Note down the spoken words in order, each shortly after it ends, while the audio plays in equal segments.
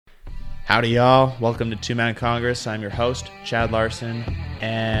Howdy, y'all. Welcome to Two Man Congress. I'm your host, Chad Larson,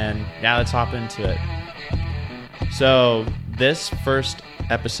 and now let's hop into it. So, this first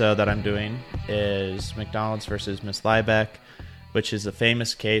episode that I'm doing is McDonald's versus Miss Liebeck, which is a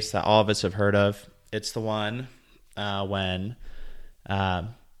famous case that all of us have heard of. It's the one when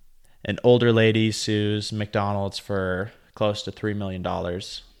an older lady sues McDonald's for close to $3 million.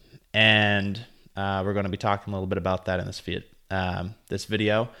 And we're going to be talking a little bit about that in this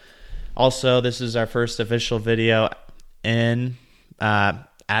video. Also, this is our first official video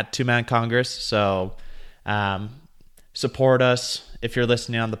at Two Man Congress. So support us. If you're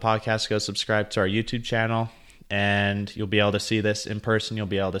listening on the podcast, go subscribe to our YouTube channel, and you'll be able to see this in person. You'll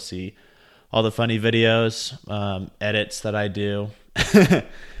be able to see all the funny videos, edits that I do,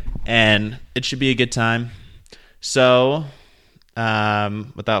 and it should be a good time. So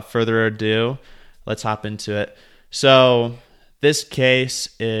without further ado, let's hop into it. So this case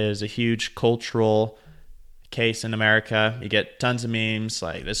is a huge cultural case in America. You get tons of memes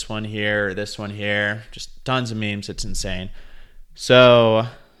like this one here, just tons of memes. It's insane. So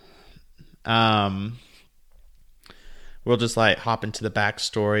we'll just hop into the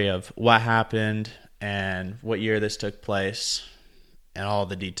backstory of what happened and what year this took place and all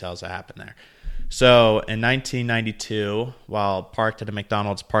the details that happened there. So in 1992, while parked at a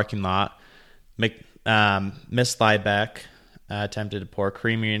McDonald's parking lot, Miss Liebeck attempted to pour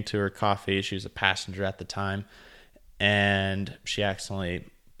creamer into her coffee. She was a passenger at the time, and she accidentally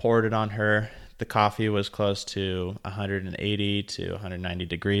poured it on her. The coffee was close to 180 to 190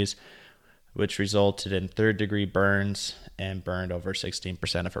 degrees, which resulted in third-degree burns and burned over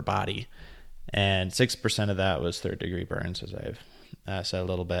 16% of her body. And 6% of that was third-degree burns, as I've said a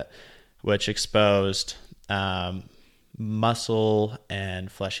little bit, which exposed muscle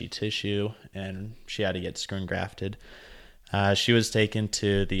and fleshy tissue, and she had to get skin grafted. She was taken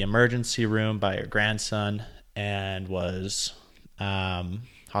to the emergency room by her grandson and was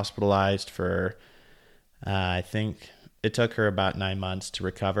hospitalized for, I think it took her about 9 months to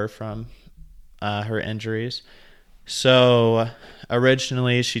recover from her injuries. So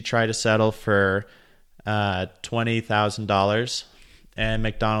originally she tried to settle for $20,000, and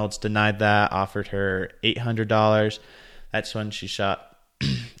McDonald's denied that, offered her $800. That's when she sought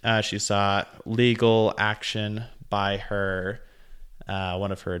legal action by her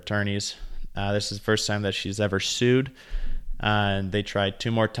one of her attorneys. This is the first time that she's ever sued, and they tried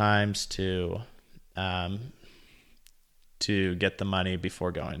 2 more times to get the money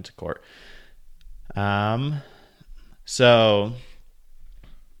before going to court. So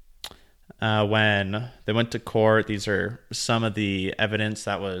when they went to court, these are some of the evidence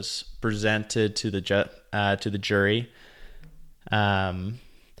that was presented to the jury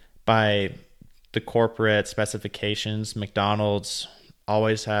by the corporate specifications. McDonald's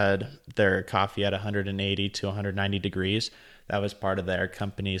always had their coffee at 180 to 190 degrees. That was part of their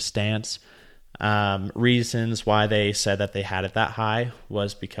company's stance. Reasons why they said that they had it that high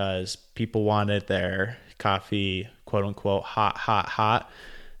was because people wanted their coffee, quote unquote, hot.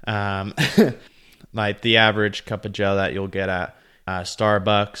 Like the average cup of joe that you'll get at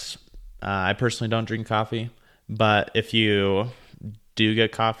Starbucks. I personally don't drink coffee, but if you do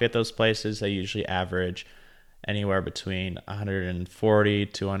get coffee at those places, they usually average anywhere between 140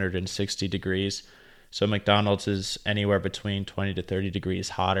 to 160 degrees. So McDonald's is anywhere between 20 to 30 degrees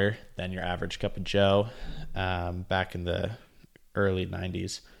hotter than your average cup of joe back in the early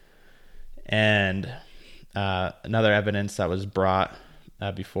 90s. And another evidence that was brought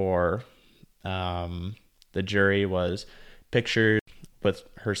before the jury was pictures with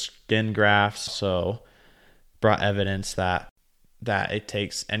her skin grafts. So brought evidence that it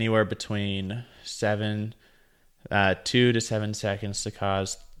takes anywhere between 2 to 7 seconds to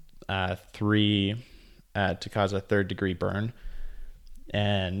cause a third-degree burn.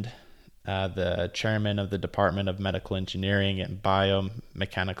 And the chairman of the Department of Medical Engineering and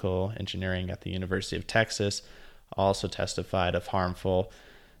Biomechanical Engineering at the University of Texas also testified of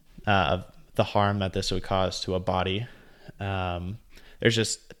the harm that this would cause to a body. There's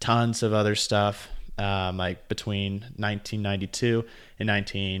just tons of other stuff. Between 1982 and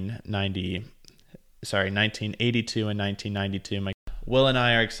 1992, Will and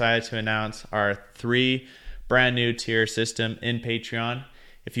I are excited to announce our 3 brand new tier system in Patreon.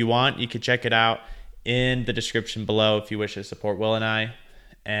 If you want, you can check it out in the description below if you wish to support Will and I.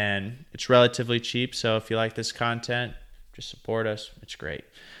 And it's relatively cheap, so if you like this content, just support us. It's great.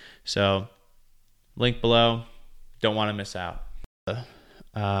 So, link below. Don't want to miss out.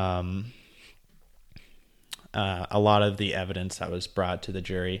 A lot of the evidence that was brought to the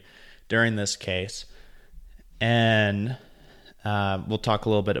jury during this case. And we'll talk a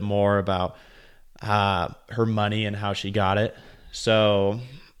little bit more about her money and how she got it. So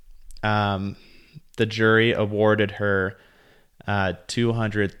the jury awarded her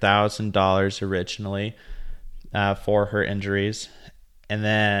 $200,000 originally for her injuries, and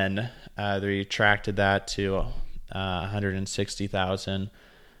then they retracted that to $160,000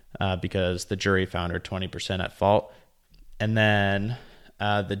 because the jury found her 20% at fault. And then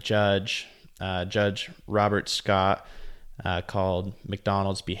the Judge Robert Scott, called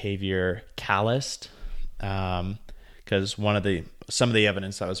McDonald's behavior calloused, because some of the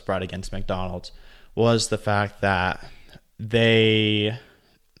evidence that was brought against McDonald's was the fact that they,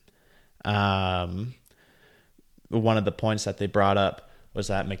 one of the points that they brought up was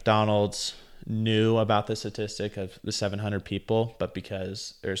that McDonald's knew about the statistic of the 700 people, but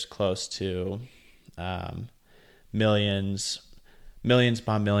because there's close to millions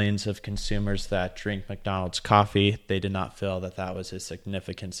upon millions of consumers that drink McDonald's coffee, they did not feel that that was a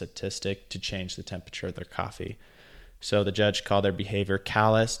significant statistic to change the temperature of their coffee. So the judge called their behavior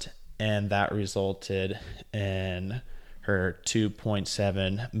calloused, and that resulted in her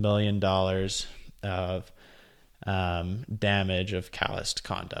 $2.7 million of damage of calloused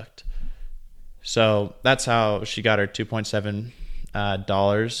conduct. So that's how she got her $2.7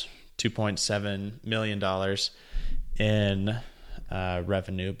 million in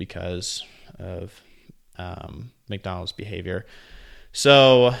revenue because of McDonald's behavior.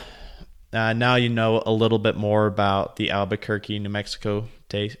 So now you know a little bit more about the Albuquerque, New Mexico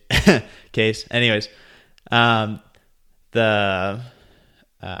case. Anyways, I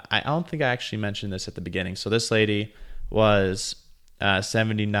don't think I actually mentioned this at the beginning. So this lady was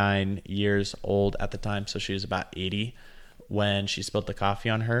 79 years old at the time, so she was about 80 when she spilled the coffee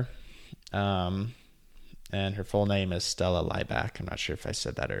on her. And her full name is Stella Lieback. I'm not sure if I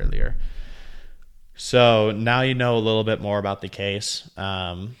said that earlier. So now you know a little bit more about the case.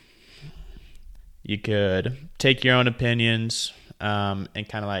 You could take your own opinions and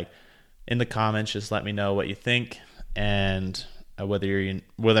kind of like in the comments, just let me know what you think and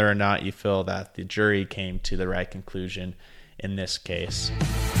whether or not you feel that the jury came to the right conclusion in this case.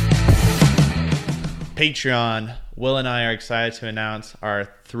 Patreon. Will and I are excited to announce our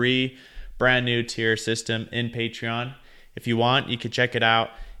 3 brand new tier system in Patreon. If you want, you can check it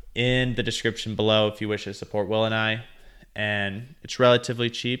out in the description below if you wish to support Will and I. And it's relatively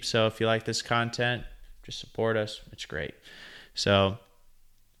cheap, so if you like this content, just support us. It's great. So,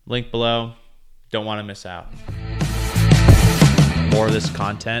 link below. Don't want to miss out. More of this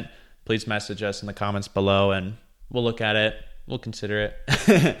content, please message us in the comments below and we'll look at it. We'll consider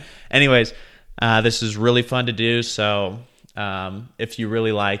it. Anyways, this is really fun to do, so if you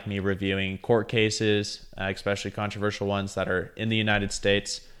really like me reviewing court cases, especially controversial ones that are in the United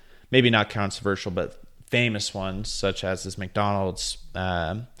States, maybe not controversial, but famous ones, such as this McDonald's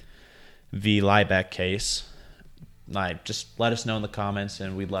v. Lieback case, just let us know in the comments,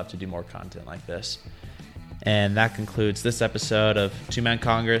 and we'd love to do more content like this. And that concludes this episode of Two Man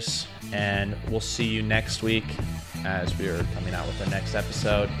Congress, and we'll see you next week as we are coming out with the next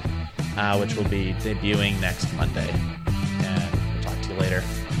episode, which will be debuting next Monday. And we'll talk to you later.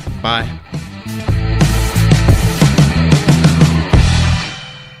 Bye.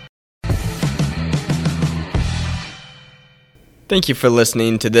 Thank you for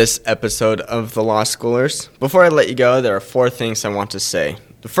listening to this episode of The Law Schoolers. Before I let you go, there are 4 things I want to say.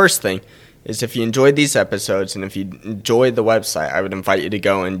 The first thing is if you enjoyed these episodes and if you enjoyed the website, I would invite you to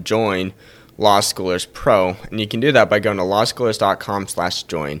go and join Law Schoolers Pro. And you can do that by going to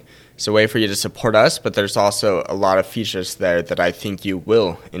lawschoolers.com/join. It's a way for you to support us, but there's also a lot of features there that I think you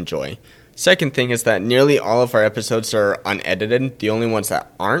will enjoy. Second thing is that nearly all of our episodes are unedited. The only ones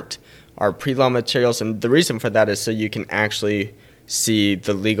that aren't are pre-law materials, and the reason for that is so you can actually see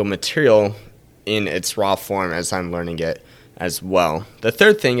the legal material in its raw form as I'm learning it as well. The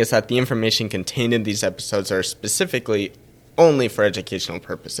third thing is that the information contained in these episodes are specifically only for educational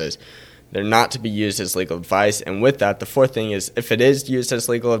purposes. They're not to be used as legal advice, and with that, the fourth thing is if it is used as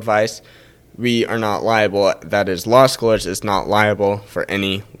legal advice, we are not liable. That is, Law Schoolers is not liable for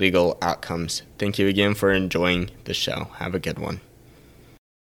any legal outcomes. Thank you again for enjoying the show. Have a good one.